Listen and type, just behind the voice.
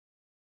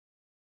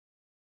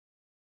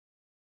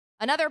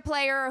Another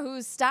player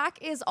whose stock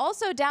is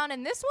also down,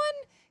 and this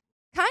one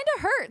kind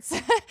of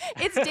hurts.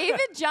 It's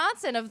David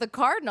Johnson of the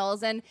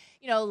Cardinals. And,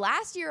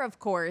 last year, of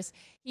course,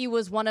 he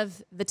was one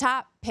of the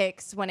top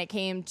picks when it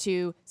came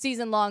to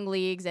season-long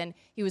leagues. And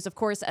he was, of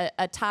course,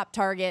 a top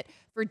target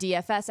for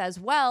DFS as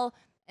well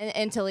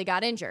until he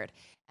got injured.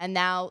 And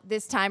now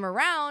this time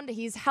around,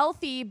 he's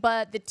healthy,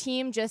 but the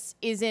team just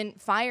isn't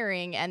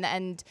firing.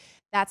 And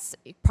that's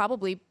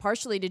probably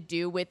partially to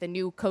do with the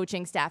new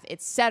coaching staff,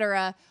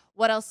 etc.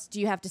 What else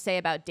do you have to say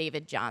about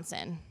David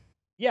Johnson?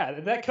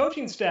 Yeah, that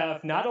coaching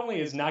staff not only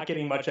is not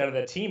getting much out of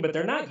that team, but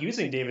they're not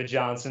using David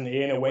Johnson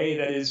in a way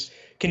that is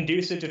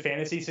conducive to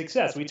fantasy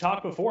success. We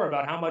talked before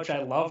about how much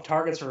I love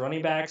targets for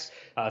running backs.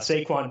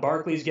 Saquon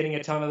Barkley's getting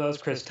a ton of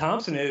those. Chris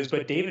Thompson is,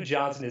 but David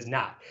Johnson is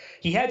not.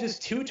 He had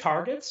just 2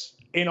 targets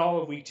in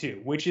all of week 2,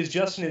 which is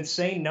just an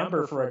insane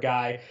number for a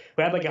guy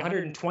who had like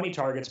 120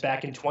 targets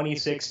back in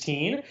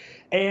 2016.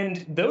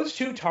 And those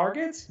 2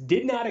 targets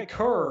did not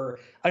occur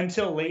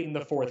until late in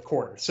the fourth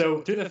quarter.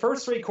 So through the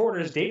first 3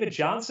 quarters, David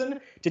Johnson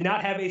did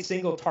not have a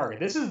single target.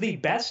 This is the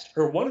best,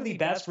 or one of the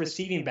best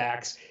receiving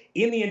backs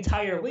in the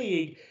entire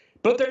league,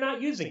 but they're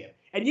not using him.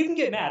 And you can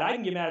get mad. I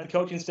can get mad at the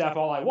coaching staff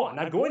all I want.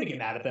 I'm going to get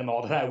mad at them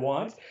all that I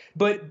want.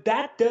 But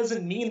that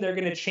doesn't mean they're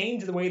going to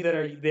change the way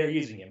that they're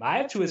using him. I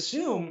have to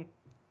assume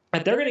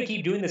that they're going to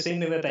keep doing the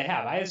same thing that they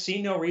have. I have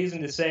seen no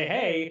reason to say,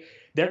 hey,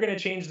 they're going to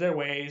change their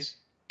ways,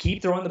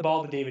 keep throwing the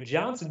ball to David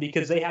Johnson,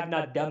 because they have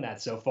not done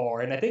that so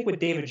far. And I think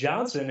with David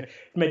Johnson,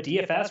 from a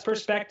DFS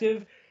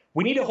perspective,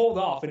 we need to hold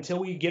off until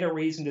we get a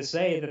reason to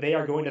say that they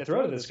are going to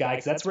throw to this guy,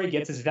 because that's where he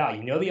gets his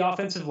value. The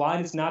offensive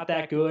line is not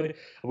that good.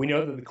 We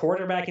know that the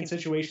quarterbacking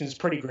situation is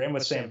pretty grim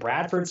with Sam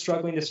Bradford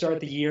struggling to start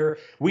the year.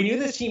 We knew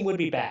this team would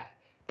be bad,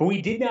 but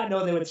we did not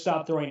know they would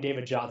stop throwing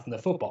David Johnson the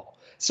football.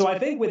 So I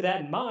think with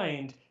that in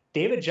mind,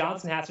 David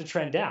Johnson has to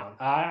trend down.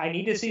 I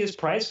need to see his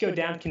price go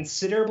down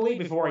considerably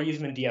before I use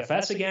him in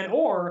DFS again,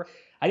 or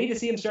I need to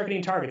see him start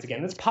getting targets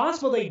again. It's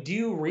possible they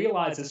do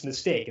realize this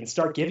mistake and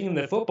start giving him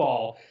the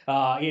football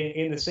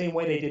in the same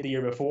way they did the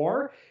year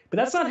before, but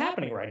that's not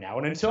happening right now.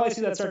 And until I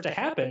see that start to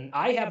happen,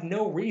 I have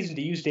no reason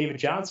to use David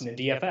Johnson in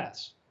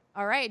DFS.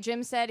 All right,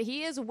 Jim said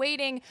he is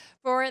waiting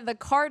for the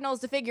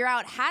Cardinals to figure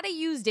out how to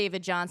use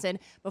David Johnson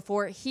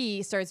before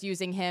he starts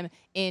using him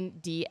in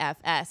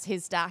DFS.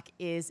 His stock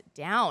is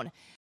down.